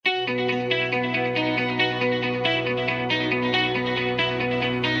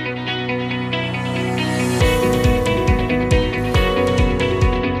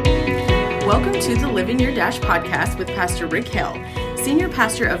Dash podcast with Pastor Rick Hill, Senior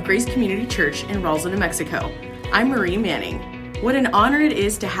Pastor of Grace Community Church in Roswell, New Mexico. I'm Marie Manning. What an honor it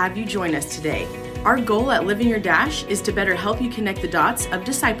is to have you join us today. Our goal at Living Your Dash is to better help you connect the dots of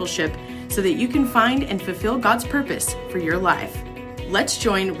discipleship so that you can find and fulfill God's purpose for your life. Let's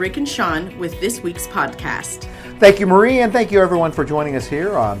join Rick and Sean with this week's podcast. Thank you, Marie, and thank you, everyone, for joining us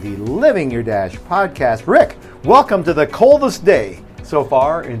here on the Living Your Dash podcast. Rick, welcome to the coldest day so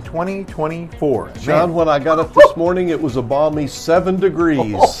far in 2024. John, when I got up this morning, it was a balmy 7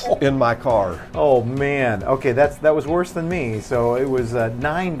 degrees in my car. Oh, man. Okay, that was worse than me. So it was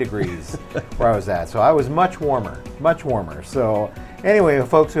 9 degrees where I was at. So I was much warmer. So anyway,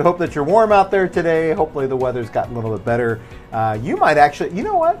 folks, we hope that you're warm out there today. Hopefully the weather's gotten a little bit better. You might actually, you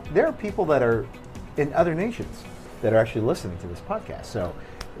know what? There are people that are in other nations that are actually listening to this podcast. So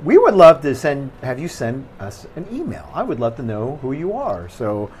we would love to have you send us an email. I would love to know who you are.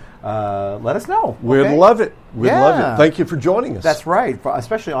 So let us know. We'd love it. We'd love it. Thank you for joining us. That's right.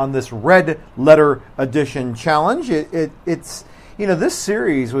 Especially on this Red Letter Edition challenge. It's this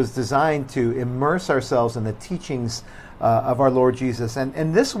series was designed to immerse ourselves in the teachings of our Lord Jesus.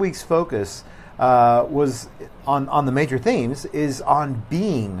 And this week's focus was on the major themes is on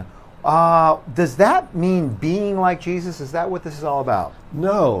being. Does that mean being like Jesus? Is that what this is all about?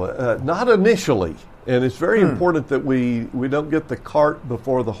 No, not initially. And it's very important that we don't get the cart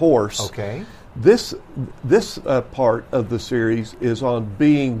before the horse. Okay. This part of the series is on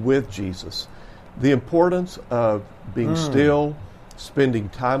being with Jesus. The importance of being still, spending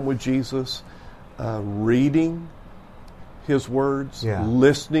time with Jesus, reading His words,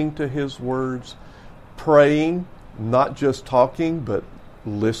 listening to His words, praying, not just talking, but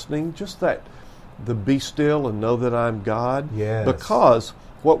listening, just that, the be still and know that I'm God. Yes. Because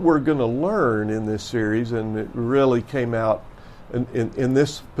what we're going to learn in this series, and it really came out in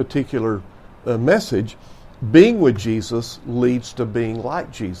this particular message, being with Jesus leads to being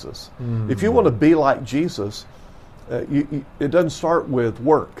like Jesus. If you want to be like Jesus, it doesn't start with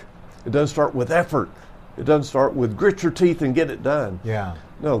work. It doesn't start with effort. It doesn't start with grit your teeth and get it done. Yeah.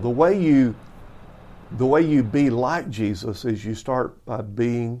 No, the way you be like Jesus is you start by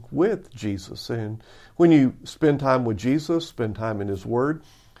being with Jesus. And when you spend time with Jesus, spend time in His Word,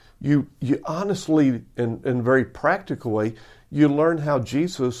 you honestly, in a very practical way, you learn how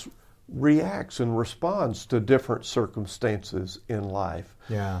Jesus reacts and responds to different circumstances in life.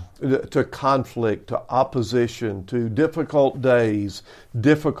 Yeah. To conflict, to opposition, to difficult days,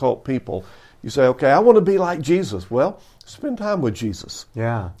 difficult people. You say, okay, I want to be like Jesus. Well, spend time with Jesus.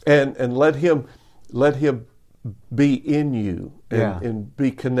 Yeah. And let Him be in you and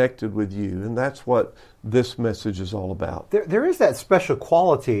be connected with you. And that's what this message is all about. There is that special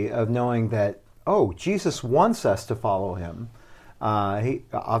quality of knowing that, Jesus wants us to follow Him. He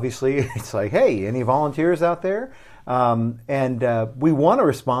obviously, it's like, hey, any volunteers out there? And we want to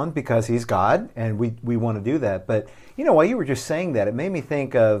respond because He's God, and we want to do that. But, while you were just saying that, it made me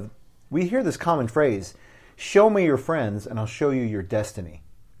think of, we hear this common phrase, show me your friends and I'll show you your destiny.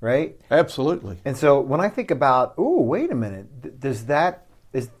 Right? Absolutely. And so when I think about, wait a minute, does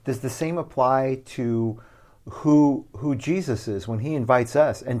the same apply to who Jesus is when He invites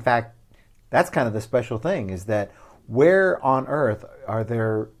us? In fact, that's kind of the special thing, is that where on earth are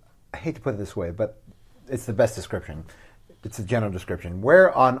there, I hate to put it this way, but it's the best description. It's a general description.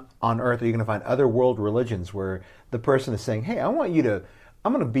 Where on earth are you going to find other world religions where the person is saying, hey, I want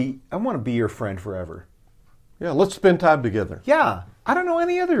to be your friend forever. Yeah, let's spend time together. Yeah. I don't know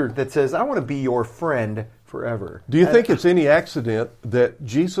any other that says, I want to be your friend forever. Do you think it's any accident that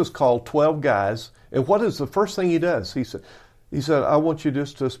Jesus called 12 guys, and what is the first thing He does? He said, I want you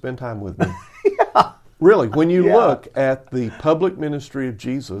just to spend time with me. Yeah. Really, when you look at the public ministry of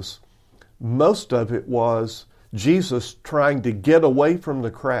Jesus, most of it was Jesus trying to get away from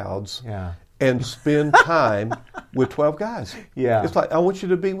the crowds and spend time with 12 guys. Yeah. It's like, I want you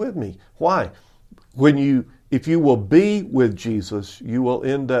to be with me. Why? If you will be with Jesus, you will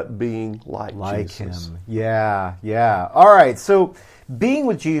end up being like Jesus. Him. Yeah. All right, so being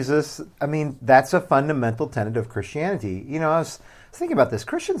with Jesus, that's a fundamental tenet of Christianity. I was thinking about this.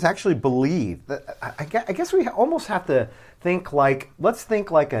 Christians actually believe that, I guess we almost have to think like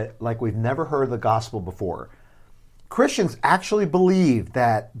we've never heard the gospel before. Christians actually believe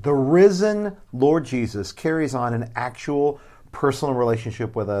that the risen Lord Jesus carries on an actual personal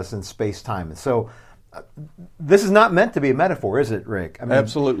relationship with us in space-time. And so this is not meant to be a metaphor, is it, Rick?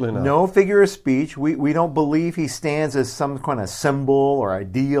 Absolutely not. No figure of speech. We don't believe He stands as some kind of symbol or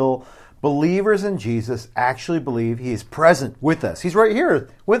ideal. Believers in Jesus actually believe He is present with us. He's right here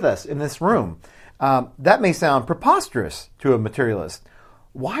with us in this room. That may sound preposterous to a materialist.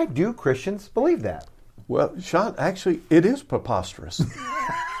 Why do Christians believe that? Well, Sean, actually, it is preposterous.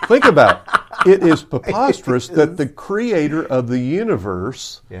 Think about it. It is preposterous that the creator of the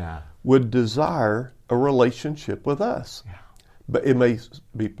universe would desire a relationship with us. Yeah. But it may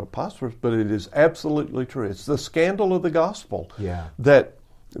be preposterous, but it is absolutely true. It's the scandal of the gospel. Yeah. That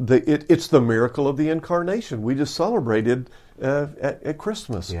it's the miracle of the incarnation. We just celebrated at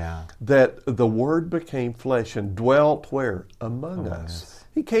Christmas. Yeah. That the Word became flesh and dwelt where? Among us.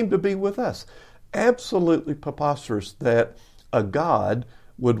 He came to be with us. Absolutely preposterous that a God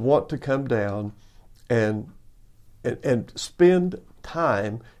would want to come down and spend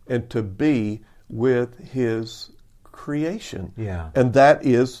time and to be with His creation. Yeah. And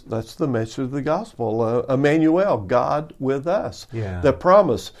that's the message of the gospel. Emmanuel, God with us. Yeah. The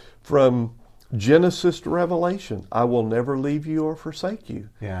promise from Genesis to Revelation, I will never leave you or forsake you.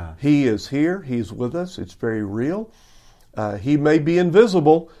 Yeah. He is here. He's with us. It's very real. He may be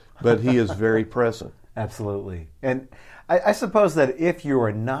invisible, but He is very present. Absolutely. And I suppose that if you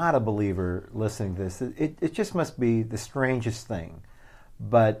are not a believer listening to this, it just must be the strangest thing.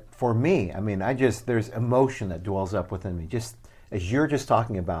 But for me, I mean, there's emotion that dwells up within me. Just as you're just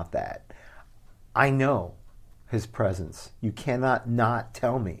talking about that, I know His presence. You cannot not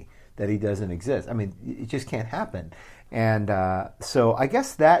tell me that He doesn't exist. I mean, it just can't happen. And so I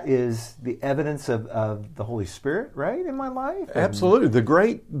guess that is the evidence of the Holy Spirit, right, in my life? Absolutely.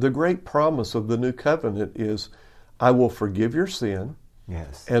 The great promise of the new covenant is, I will forgive your sin,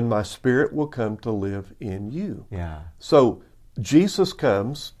 yes, and my Spirit will come to live in you. Yeah. So Jesus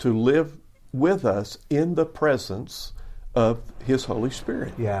comes to live with us in the presence of His Holy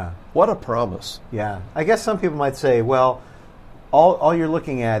Spirit. Yeah. What a promise. Yeah. I guess some people might say, well, all you're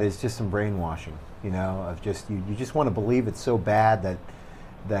looking at is just some brainwashing, of just you just want to believe it's so bad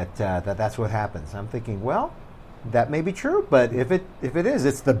that's what happens. I'm thinking, well, that may be true, but if it is,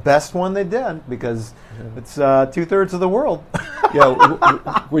 it's the best one they've done because it's 2/3 of the world.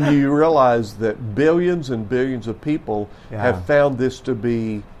 When you realize that billions and billions of people have found this to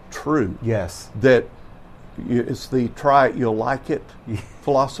be true. Yes. That it's the try it, you'll like it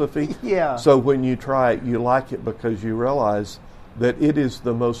philosophy. Yeah. So when you try it, you like it because you realize that it is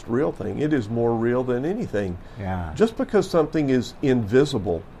the most real thing. It is more real than anything. Yeah. Just because something is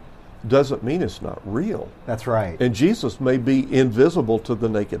invisible doesn't mean it's not real. That's right. And Jesus may be invisible to the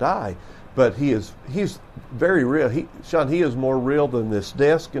naked eye, but he's very real. Sean, He is more real than this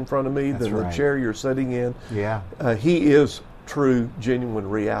desk in front of me, than the chair you're sitting in. Yeah. He is true, genuine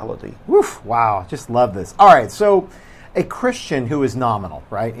reality. Woof, wow, just love this. All right, so a Christian who is nominal,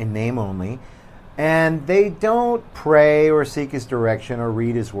 right, in name only, and they don't pray or seek His direction or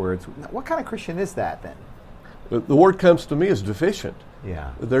read His words, what kind of Christian is that then? The word comes to me as deficient.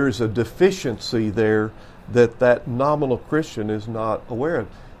 Yeah. There's a deficiency there that nominal Christian is not aware of.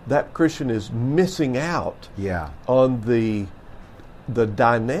 That Christian is missing out on the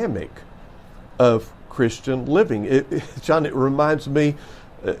dynamic of Christian living. John, it reminds me,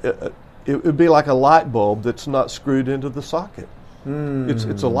 it would be like a light bulb that's not screwed into the socket.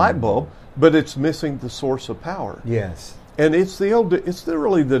 It's a light bulb, but it's missing the source of power. Yes. And it's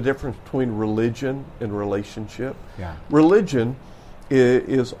really the difference between religion and relationship. Yeah. Religion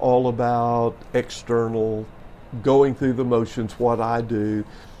is all about external, going through the motions, what I do.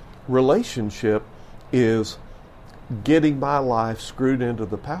 Relationship is getting my life screwed into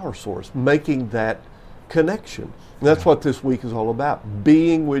the power source, making that connection. And that's what this week is all about.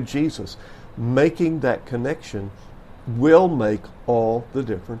 Being with Jesus, making that connection will make all the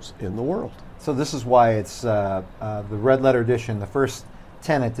difference in the world. So this is why it's the red letter edition. The first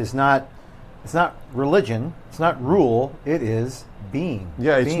tenet is not religion, it's not rule, it is being.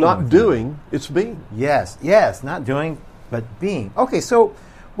 Yeah, it's not doing, it's being. Yes, not doing, but being. Okay, so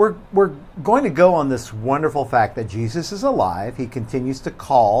we're going to go on this wonderful fact that Jesus is alive. He continues to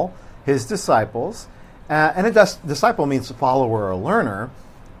call His disciples, and a disciple means a follower or a learner.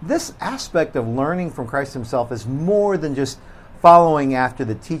 This aspect of learning from Christ Himself is more than just following after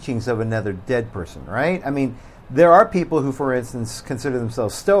the teachings of another dead person, right? I mean, there are people who, for instance, consider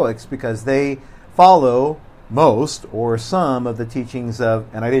themselves Stoics because they follow most or some of the teachings of,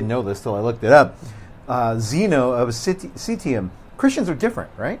 and I didn't know this till I looked it up, Zeno of Citium. Christians are different,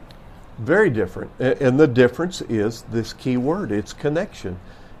 right? Very different. And the difference is this key word, it's connection.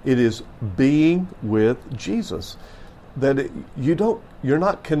 It is being with Jesus. That you're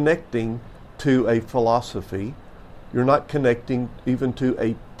not connecting to a philosophy. You're not connecting even to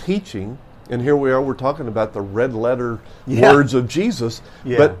a teaching. And here we are, we're talking about the red letter words of Jesus.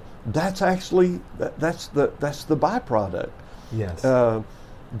 Yeah. But that's actually, that's the byproduct. Yes.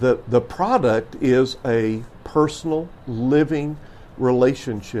 The product is a personal, living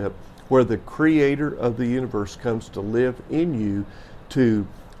relationship where the creator of the universe comes to live in you, to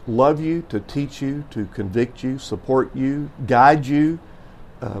love you, to teach you, to convict you, support you, guide you,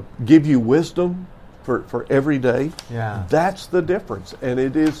 give you wisdom for every day. Yeah. That's the difference. And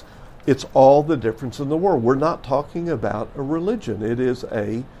it's all the difference in the world. We're not talking about a religion. It is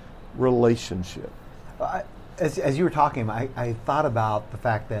a relationship. As you were talking, I thought about the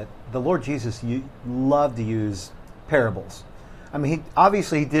fact that the Lord Jesus loved to use parables. I mean,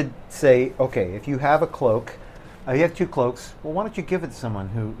 he did say, okay, if you have a cloak, you have 2 cloaks, well, why don't you give it to someone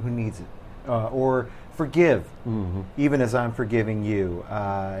who needs it? Or forgive, even as I'm forgiving you.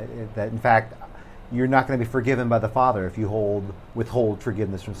 That, in fact, you're not going to be forgiven by the Father if you withhold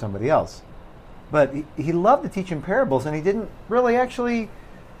forgiveness from somebody else. But he loved to teach in parables, and he didn't really actually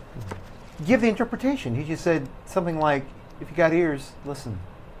give the interpretation. He just said something like, if you got ears, listen.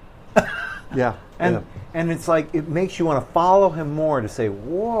 Yeah. And it's like, it makes you want to follow him more, to say,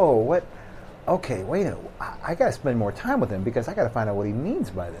 whoa, what? Okay, wait a minute. I got to spend more time with him because I got to find out what he means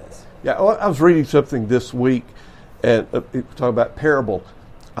by this. Yeah, I was reading something this week, and talking about parable.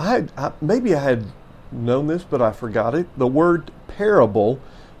 Maybe I had known this, but I forgot it. The word parable,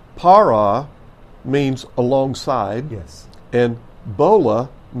 para, means alongside. Yes. And bola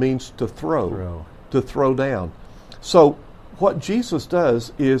means to throw down. So what Jesus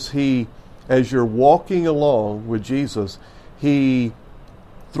does is as you're walking along with Jesus, he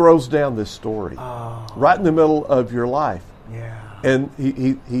throws down this story right in the middle of your life. Yeah. And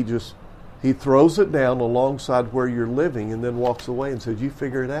he throws it down alongside where you're living and then walks away and says, you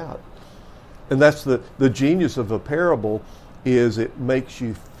figure it out. And that's the genius of a parable, is it makes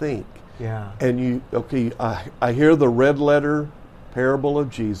you think. Yeah. And I hear the red letter parable of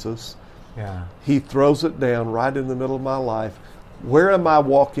Jesus. Yeah. He throws it down right in the middle of my life. Where am I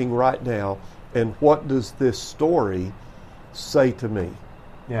walking right now? And what does this story say to me?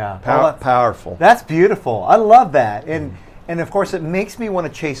 Yeah. Powerful. That's beautiful. I love that. And of course, it makes me want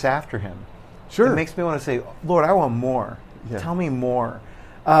to chase after him. Sure. It makes me want to say, Lord, I want more. Yeah. Tell me more.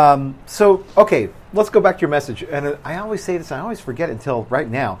 Okay, let's go back to your message. And I always say this, I always forget it until right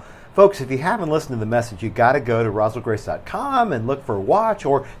now. Folks, if you haven't listened to the message, you got to go to RoswellGrace.com and look for Watch,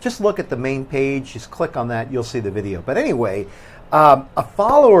 or just look at the main page. Just click on that. You'll see the video. But anyway, a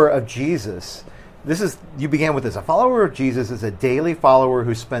follower of Jesus, you began with this. A follower of Jesus is a daily follower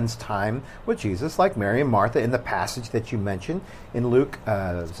who spends time with Jesus, like Mary and Martha in the passage that you mentioned in Luke,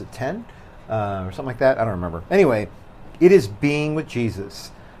 was it 10? Or something like that? I don't remember. Anyway, it is being with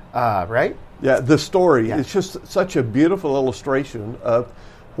Jesus, right? Yeah, the story is just such a beautiful illustration of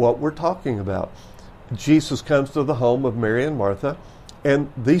what we're talking about. Jesus comes to the home of Mary and Martha,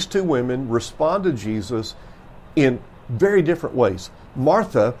 and these 2 women respond to Jesus in very different ways.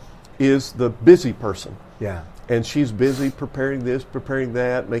 Martha is the busy person. Yeah. And she's busy preparing this, preparing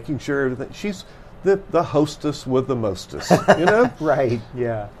that, making sure everything. She's the hostess with the mostest, you know? Right,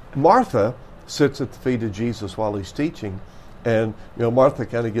 yeah. Martha sits at the feet of Jesus while he's teaching. And, Martha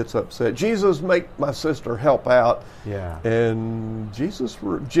kind of gets upset. Jesus, make my sister help out. Yeah. And Jesus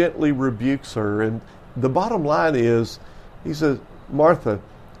gently rebukes her. And the bottom line is, he says, Martha,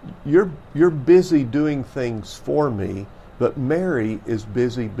 you're busy doing things for me, but Mary is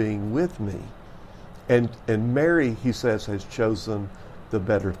busy being with me. And Mary, he says, has chosen the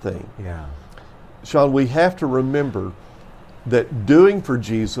better thing. Yeah. Sean, we have to remember that doing for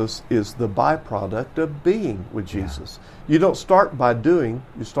Jesus is the byproduct of being with Jesus. You don't start by doing,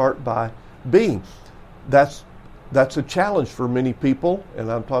 you start by being. That's a challenge for many people,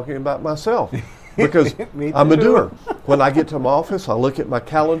 and I'm talking about myself, because I'm a doer. When I get to my office, I look at my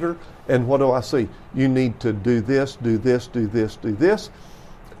calendar, and what do I see? You need to do this, do this, do this, do this.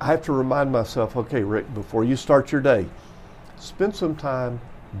 I have to remind myself, okay, Rick, before you start your day, spend some time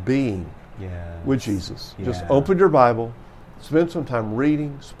being with Jesus. Yeah. Just open your Bible, spend some time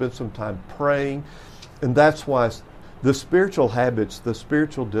reading, spend some time praying. And that's why the spiritual habits, the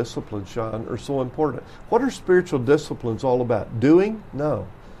spiritual disciplines, Sean, are so important. What are spiritual disciplines all about? Doing? No.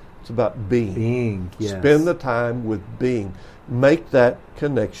 It's about being. Being, yes. Spend the time with being. Make that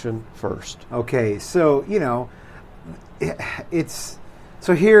connection first. Okay, so, it's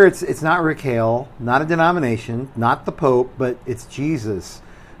not Rick Hale, not a denomination, not the Pope, but it's Jesus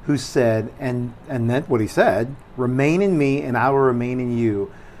who said, and meant what he said, remain in me and I will remain in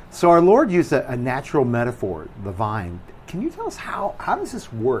you. So our Lord used a natural metaphor, the vine. Can you tell us how does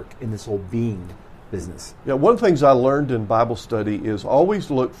this work in this whole being business? Yeah, one of the things I learned in Bible study is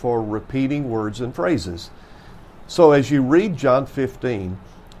always look for repeating words and phrases. So as you read John 15,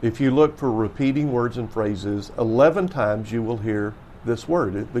 if you look for repeating words and phrases, 11 times you will hear this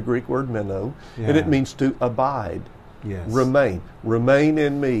word, the Greek word meno, and it means to abide. Yes. Remain. Remain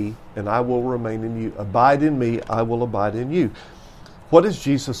in me, and I will remain in you. Abide in me, I will abide in you. What is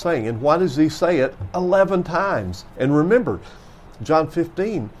Jesus saying? And why does he say it 11 times? And remember, John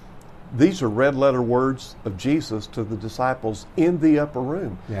 15, these are red letter words of Jesus to the disciples in the upper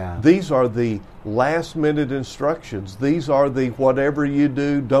room. Yeah. These are the last minute instructions. These are the whatever you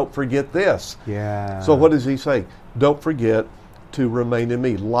do, don't forget this. Yeah. So what does he say? Don't forget to remain in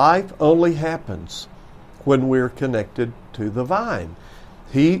me. Life only happens when we're connected to the vine.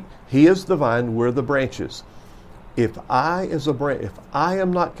 He is the vine, we're the branches. If I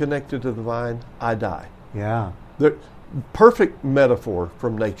am not connected to the vine, I die. Yeah. The perfect metaphor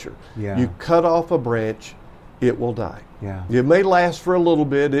from nature. Yeah. You cut off a branch, it will die. Yeah. It may last for a little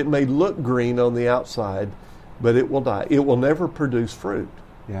bit, it may look green on the outside, but it will die. It will never produce fruit.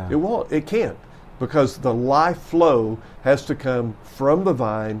 Yeah. It won't. It can't. Because the life flow has to come from the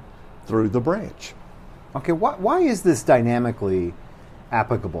vine through the branch. Okay, why is this dynamically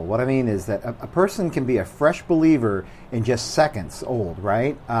applicable? What I mean is that a person can be a fresh believer in just seconds old,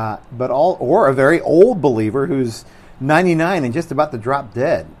 right? Or a very old believer who's 99 and just about to drop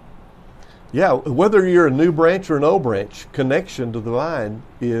dead. Yeah, whether you're a new branch or an old branch, connection to the vine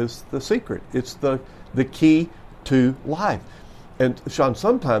is the secret. It's the key to life. And Sean,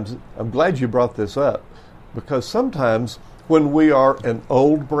 sometimes, I'm glad you brought this up, because sometimes when we are an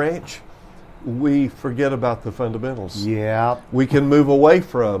old branch, we forget about the fundamentals. Yeah. We can move away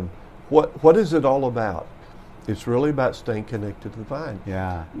from what is it all about? It's really about staying connected to the vine.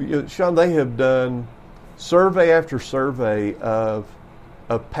 Yeah. Sean, they have done survey after survey of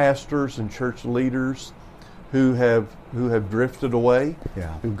pastors and church leaders who have drifted away,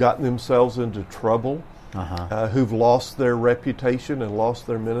 Yeah. who've gotten themselves into trouble, who've lost their reputation and lost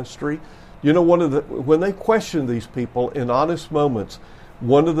their ministry. You know, when they question these people in honest moments,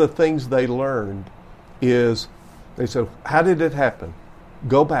 one of the things they learned is they said, how did it happen?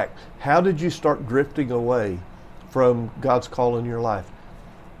 Go back. How did you start drifting away from God's call in your life?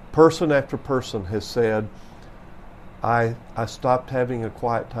 Person after person has said, I stopped having a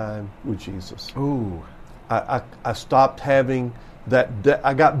quiet time with Jesus. Ooh. I stopped having that.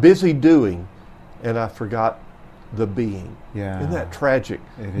 I got busy doing, and I forgot the being. Yeah. Isn't that tragic?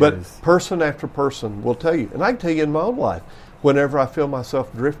 It is. Person after person will tell you, and I can tell you in my own life, whenever I feel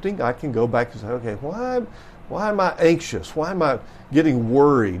myself drifting, I can go back and say, okay, why am I anxious? Why am I getting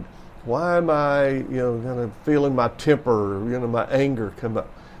worried? Why am I, kind of feeling my temper, my anger come up?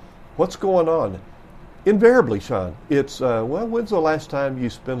 What's going on? Invariably, Sean, it's, when's the last time you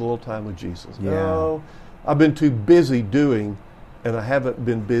spent a little time with Jesus? Yeah. No, I've been too busy doing, and I haven't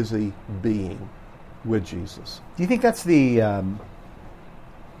been busy being with Jesus. Do you think that's the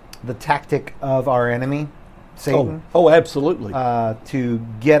tactic of our enemy, Satan? Oh, absolutely. To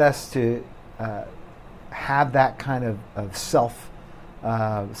get us to have that kind of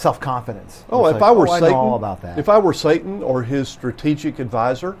self-confidence. Oh, It's if like, I were I Satan, know all about that. If I were Satan or his strategic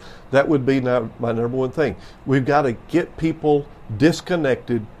advisor, that would be my number one thing. We've got to get people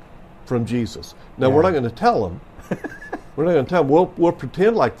disconnected from Jesus. Now, Yeah. we're not going to tell them. We're not going to tell them. We'll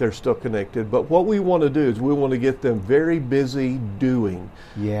pretend like they're still connected, but what we want to do is we want to get them very busy doing.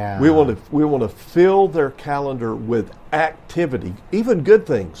 Yeah. We want to fill their calendar with activity, even good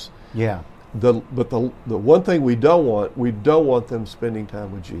things. Yeah. But the one thing we don't want them spending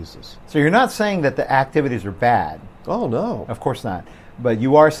time with Jesus. So you're not saying that the activities are bad. Oh, no. Of course not. But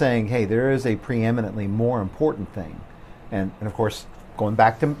you are saying, hey, there is a preeminently more important thing. And of course, going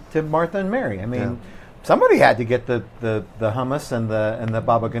back to Martha and Mary. I mean, Yeah. somebody had to get the hummus and the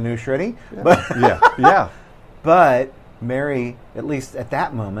baba ganoush ready. Yeah. But yeah. but Mary, at least at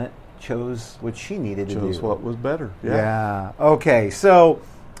that moment, chose what she needed to do. Chose what was better. Yeah. Okay. So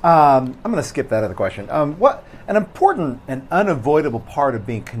I'm going to skip that other question. What an important and unavoidable part of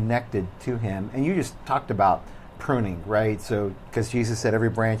being connected to Him, and you just talked about pruning, right? So because Jesus said every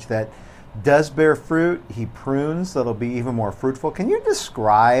branch that does bear fruit, He prunes so it'll be even more fruitful. Can you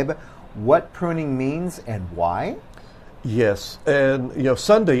describe what pruning means and why? Yes. And,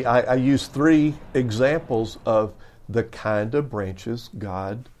 Sunday I used 3 examples of the kind of branches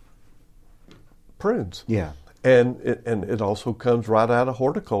God prunes. Yeah. And it also comes right out of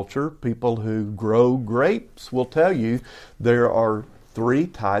horticulture. People who grow grapes will tell you there are 3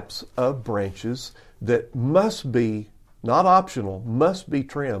 types of branches that must be, not optional, must be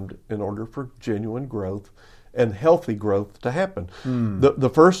trimmed in order for genuine growth and healthy growth to happen. The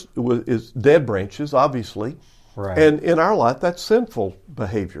first is dead branches, obviously. Right. And in our life, that's sinful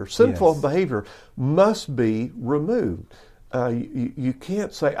behavior. Sinful Yes. behavior must be removed. You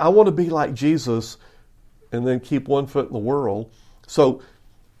can't say, I want to be like Jesus, and then keep one foot in the world. So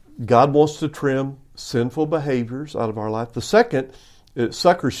God wants to trim sinful behaviors out of our life. The second is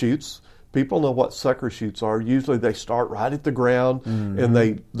sucker shoots. People know what sucker shoots are. Usually they start right at the ground,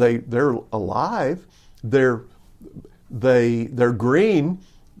 and they're alive. They're green.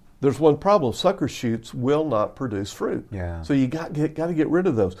 There's one problem: sucker shoots will not produce fruit. Yeah. So you got to get rid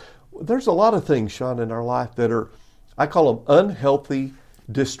of those. There's a lot of things, Sean, in our life that are, I call them unhealthy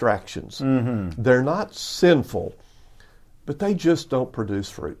distractions. They're not sinful, but they just don't produce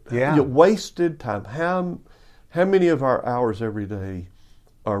fruit. Yeah. Wasted time. How many of our hours every day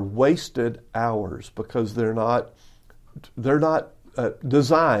are wasted hours because they're not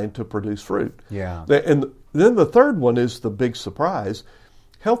designed to produce fruit? Yeah. And then the third one is the big surprise: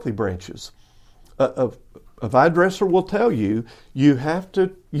 healthy branches. A vine dresser will tell you you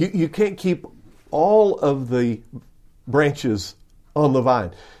can't keep all of the branches on the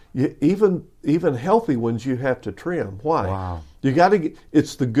vine. Even healthy ones you have to trim. Why? Wow. You got to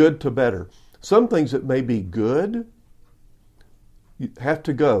it's the good to better. Some things that may be good you have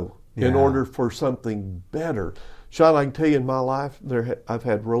to go in order for something better. Sean, I can tell you in my life, I've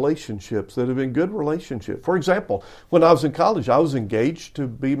had relationships that have been good relationships. For example, when I was in college, I was engaged to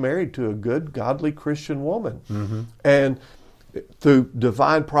be married to a good, godly Christian woman. And through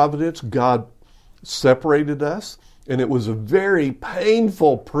divine providence, God separated us, and it was a very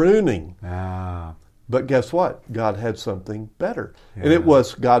painful pruning. But guess what? God had something better. And it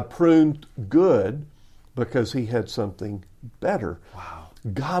was God pruned good because he had something better. Wow.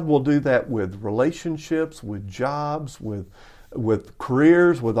 God will do that with relationships, with jobs, with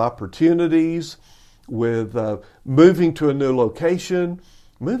careers, with opportunities, with moving to a new location.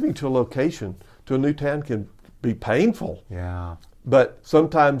 Moving to a location, to a new town can be painful. Yeah. But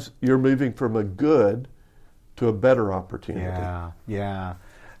sometimes you're moving from a good to a better opportunity. Yeah.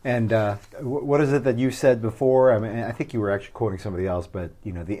 And what is it that you said before? I mean, I think you were actually quoting somebody else, but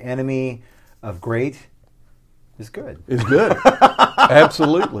the enemy of great is good. Is good.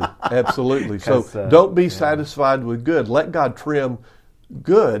 Absolutely. So don't be satisfied with good. Let God trim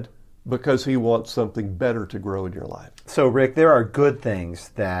good because he wants something better to grow in your life. So, Rick, there are good things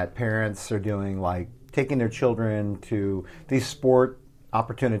that parents are doing, like taking their children to these sport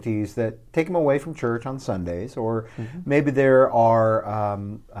opportunities that take them away from church on Sundays, or maybe there are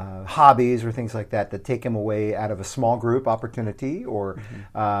hobbies or things like that take them away out of a small group opportunity, or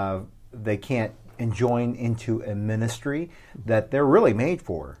they can't join into a ministry that they're really made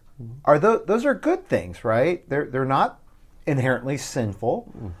for. Those are good things, right? They're not inherently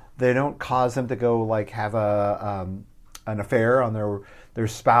sinful. They don't cause them to go have an affair on their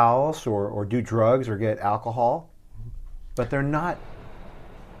spouse, or do drugs or get alcohol. But they're not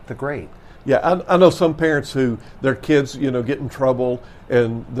the great. Yeah, I know some parents who their kids, get in trouble,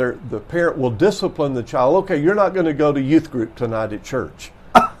 and the parent will discipline the child. Okay, you're not going to go to youth group tonight at church.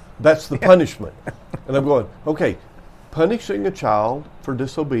 That's the punishment. And I'm going, okay, punishing a child for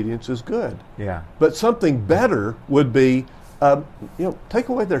disobedience is good. Yeah. But something better would be, take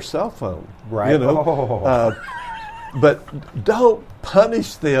away their cell phone. Right. But don't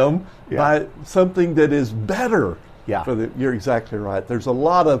punish them by something that is better. Yeah. You're exactly right. There's a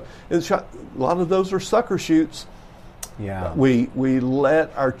lot of those are sucker shoots. Yeah. We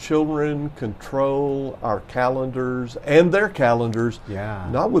let our children control our calendars and their calendars. Yeah.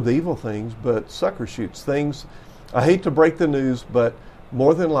 Not with evil things, but sucker shoots. Things, I hate to break the news, but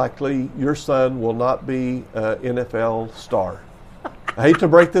more than likely your son will not be an NFL star. I hate to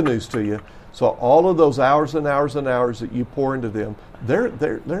break the news to you. So all of those hours and hours and hours that you pour into them,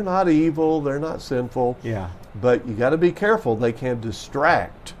 they're not evil, they're not sinful. Yeah. But you got to be careful. They can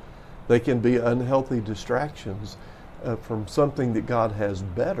distract. They can be unhealthy distractions from something that God has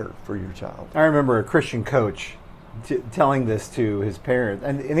better for your child. I remember a Christian coach telling this to his parents,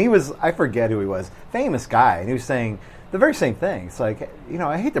 and he was, I forget who he was, famous guy, and he was saying the very same thing. It's like,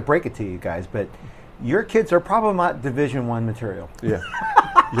 I hate to break it to you guys, but your kids are probably not Division I material. Yeah.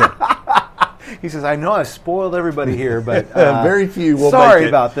 He says, I know I've spoiled everybody here, but very few will sorry make it.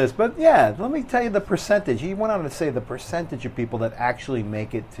 about this. But yeah, let me tell you the percentage. He went on to say the percentage of people that actually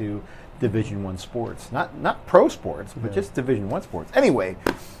make it to Division I sports. Not pro sports, but just Division I sports. Anyway,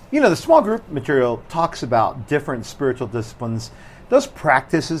 the small group material talks about different spiritual disciplines, those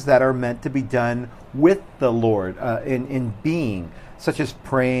practices that are meant to be done with the Lord in being, such as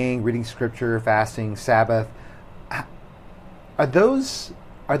praying, reading scripture, fasting, Sabbath. Are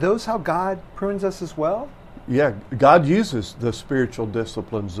those how God prunes us as well? Yeah, God uses the spiritual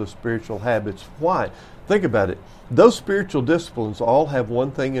disciplines, the spiritual habits. Why? Think about it. Those spiritual disciplines all have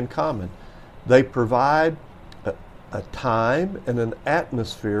one thing in common. They provide a time and an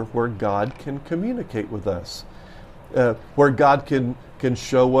atmosphere where God can communicate with us. where God can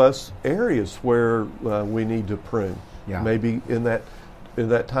show us areas where we need to prune. Yeah. Maybe in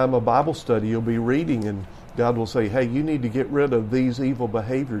that time of Bible study, you'll be reading and God will say, hey, you need to get rid of these evil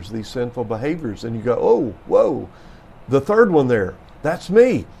behaviors, these sinful behaviors. And you go, oh, whoa, the third one there, that's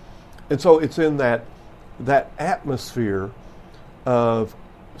me. And so it's in that atmosphere of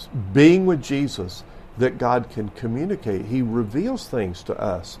being with Jesus that God can communicate. He reveals things to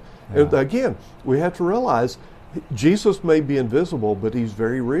us. Yeah. And again, we have to realize Jesus may be invisible, but he's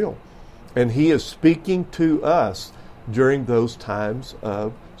very real. And he is speaking to us during those times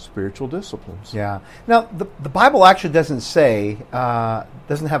of spiritual disciplines. Yeah. Now, the Bible actually doesn't say,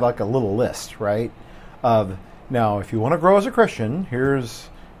 doesn't have like a little list, right? Of, now, if you want to grow as a Christian, here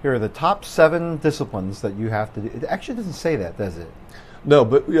are the top 7 disciplines that you have to do. It actually doesn't say that, does it? No,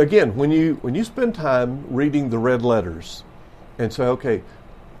 but again, when you spend time reading the red letters and say, okay,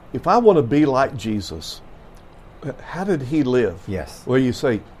 if I want to be like Jesus, how did he live? Yes. Well, you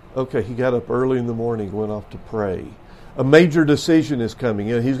say, okay, he got up early in the morning, went off to pray. A major decision is coming.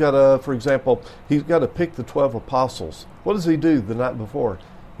 You know, he's got to, for example, he's got to pick the 12 apostles. What does he do the night before?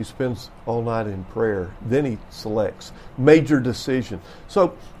 He spends all night in prayer. Then he selects. Major decision.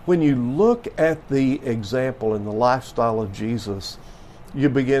 So when you look at the example and the lifestyle of Jesus, you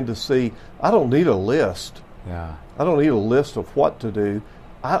begin to see, I don't need a list. Yeah. I don't need a list of what to do.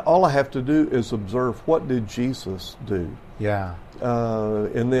 All I have to do is observe, what did Jesus do? Yeah.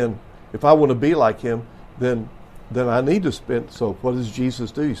 And then if I want to be like him, then I need to spend, so what does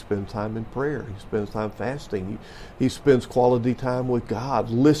Jesus do? He spends time in prayer. He spends time fasting. He spends quality time with God,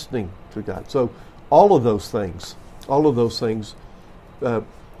 listening to God. So all of those things,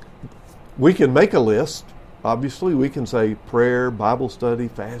 we can make a list. Obviously, we can say prayer, Bible study,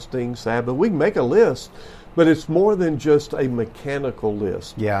 fasting, Sabbath. We can make a list, but it's more than just a mechanical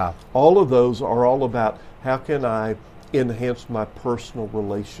list. Yeah. All of those are all about, how can I enhance my personal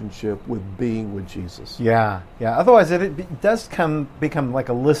relationship with being with Jesus? Yeah, yeah. Otherwise, it does become like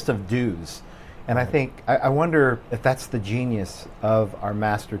a list of do's. And I think, I wonder if that's the genius of our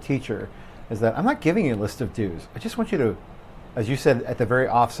master teacher, is that I'm not giving you a list of do's. I just want you to, as you said at the very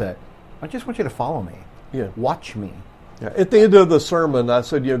offset, I just want you to follow me. Yeah. Watch me. Yeah. At the end of the sermon, I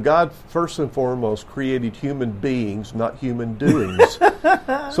said, God first and foremost created human beings, not human doings.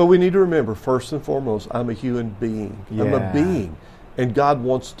 So we need to remember, first and foremost, I'm a human being. Yeah. I'm a being. And God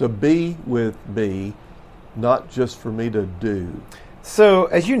wants to be with me, not just for me to do. So,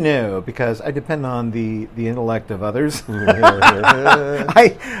 as you know, because I depend on the intellect of others,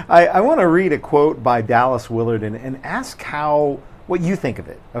 I want to read a quote by Dallas Willard and ask what you think of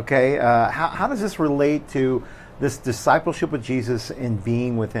it, okay? How does this relate to this discipleship with Jesus and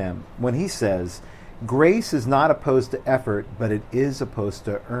being with him? When he says, grace is not opposed to effort, but it is opposed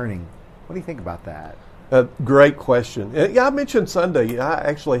to earning. What do you think about that? Great question. Yeah, I mentioned Sunday, I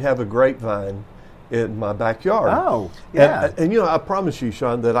actually have a grapevine in my backyard. Oh, yeah. And I promise you,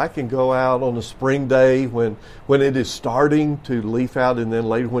 Sean, that I can go out on a spring day when it is starting to leaf out, and then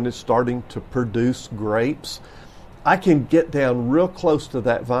later when it's starting to produce grapes. I can get down real close to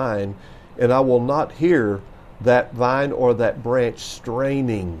that vine, and I will not hear that vine or that branch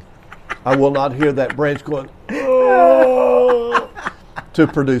straining. I will not hear that branch going, oh, to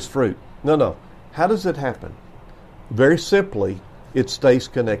produce fruit. No. How does it happen? Very simply, it stays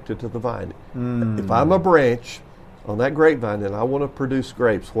connected to the vine. If I'm a branch on that grapevine and I want to produce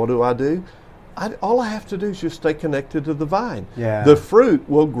grapes, what do? All I have to do is just stay connected to the vine. Yeah. The fruit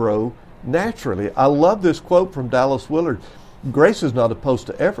will grow naturally. I love this quote from Dallas Willard. Grace is not opposed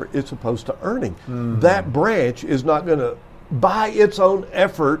to effort, it's opposed to earning. That branch is not going to, by its own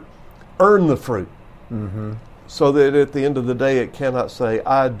effort, earn the fruit. So that at the end of the day, it cannot say,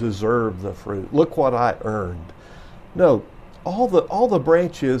 I deserve the fruit. Look what I earned. No, all the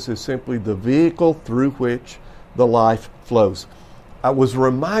branch is simply the vehicle through which the life flows. I was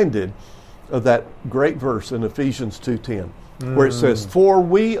reminded of that great verse in Ephesians 2:10, where it says, for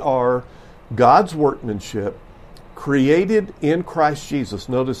we are God's workmanship, created in Christ Jesus.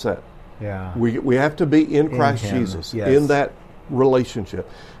 Notice that. Yeah. We have to be in Christ him, Jesus, yes. in that relationship.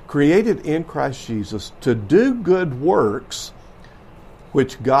 Created in Christ Jesus to do good works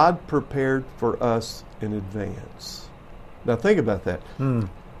which God prepared for us in advance. Now think about that.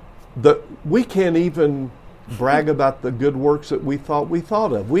 We can't even brag about the good works that we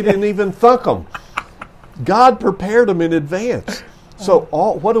thought of. We didn't even think them. God prepared them in advance. So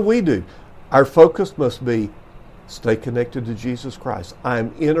what do? Our focus must be stay connected to Jesus Christ.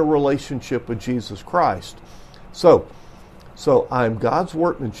 I'm in a relationship with Jesus Christ. So I'm God's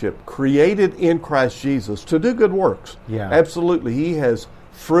workmanship, created in Christ Jesus to do good works. Yeah. Absolutely. He has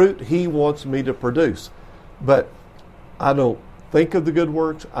fruit he wants me to produce. But I don't think of the good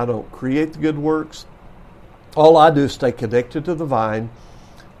works. I don't create the good works. All I do is stay connected to the vine.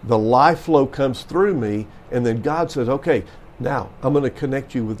 The life flow comes through me, and then God says, okay, now I'm going to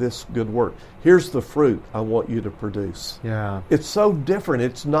connect you with this good work. Here's the fruit I want you to produce. Yeah. It's so different.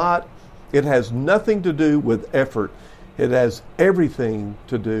 It has nothing to do with effort. It has everything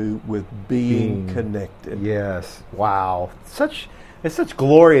to do with being connected. Yes. Wow. It's such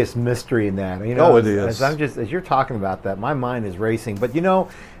glorious mystery in that. It is. As you're talking about that, my mind is racing. But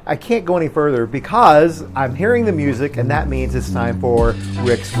I can't go any further because I'm hearing the music, and that means it's time for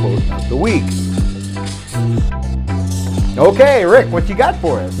Rick's quote of the week. Okay, Rick, what you got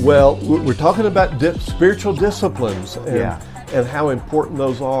for us? Well, we're talking about spiritual disciplines and how important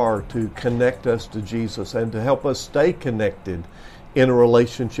those are to connect us to Jesus and to help us stay connected in a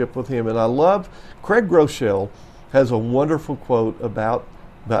relationship with Him. And I love, Craig Groeschel has a wonderful quote about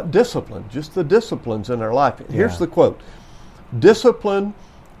discipline, just the disciplines in our life. Here's the quote. Discipline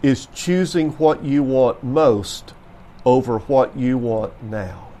is choosing what you want most over what you want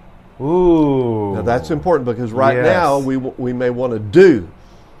now. Ooh. Now that's important because now we may want to do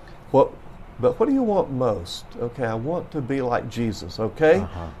but what do you want most? Okay, I want to be like Jesus. Okay,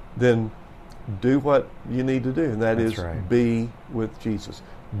 then do what you need to do, and that's right. Be with Jesus.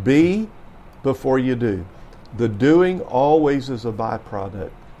 Be before you do. The doing always is a byproduct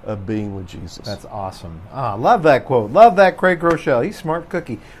of being with Jesus. That's awesome. Love that quote. Love that Craig Groeschel. He's a smart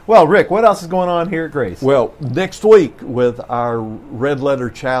cookie. Well, Rick, what else is going on here at Grace? Well, next week with our Red Letter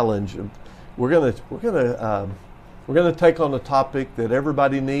Challenge, we're gonna take on a topic that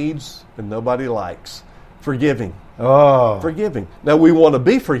everybody needs and nobody likes: forgiving. Forgiving. Now we want to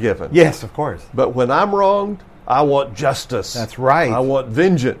be forgiven. Yes, of course. But when I'm wronged, I want justice. That's right. I want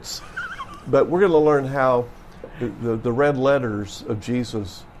vengeance. But we're going to learn how the red letters of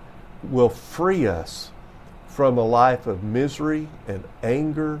Jesus will free us from a life of misery and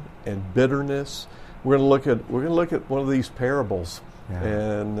anger and bitterness. We're going to look at one of these parables,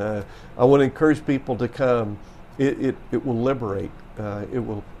 and I want to encourage people to come. It will liberate. It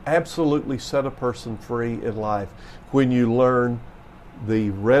will absolutely set a person free in life when you learn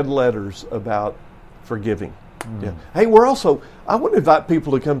the red letters about forgiving. Yeah. Hey, I want to invite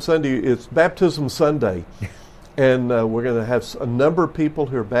people to come Sunday. It's Baptism Sunday. And we're going to have a number of people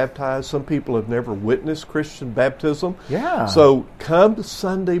who are baptized. Some people have never witnessed Christian baptism. Yeah. So come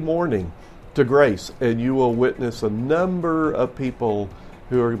Sunday morning to Grace, and you will witness a number of people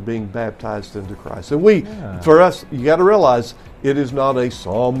who are being baptized into Christ. And for us, you got to realize it is not a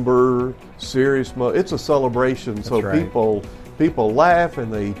somber, serious moment. It's a celebration. That's so right. People laugh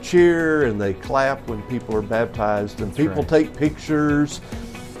and they cheer and they clap when people are baptized, and people take pictures.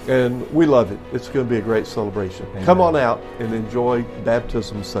 And we love it. It's going to be a great celebration. Amen. Come on out and enjoy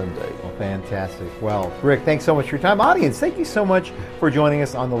Baptism Sunday. Well, fantastic. Well, Rick, thanks so much for your time. Audience, thank you so much for joining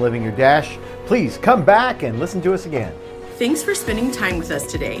us on the Living Your Dash. Please come back and listen to us again. Thanks for spending time with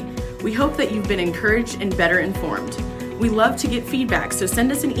us today. We hope that you've been encouraged and better informed. We love to get feedback, so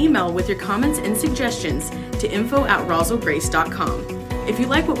send us an email with your comments and suggestions to info@roswellgrace.com. If you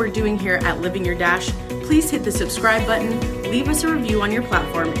like what we're doing here at Living Your Dash, please hit the subscribe button, leave us a review on your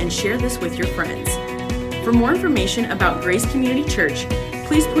platform, and share this with your friends. For more information about Grace Community Church,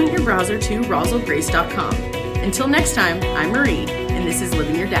 please point your browser to roswellgrace.com. Until next time, I'm Marie, and this is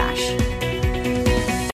Living Your Dash.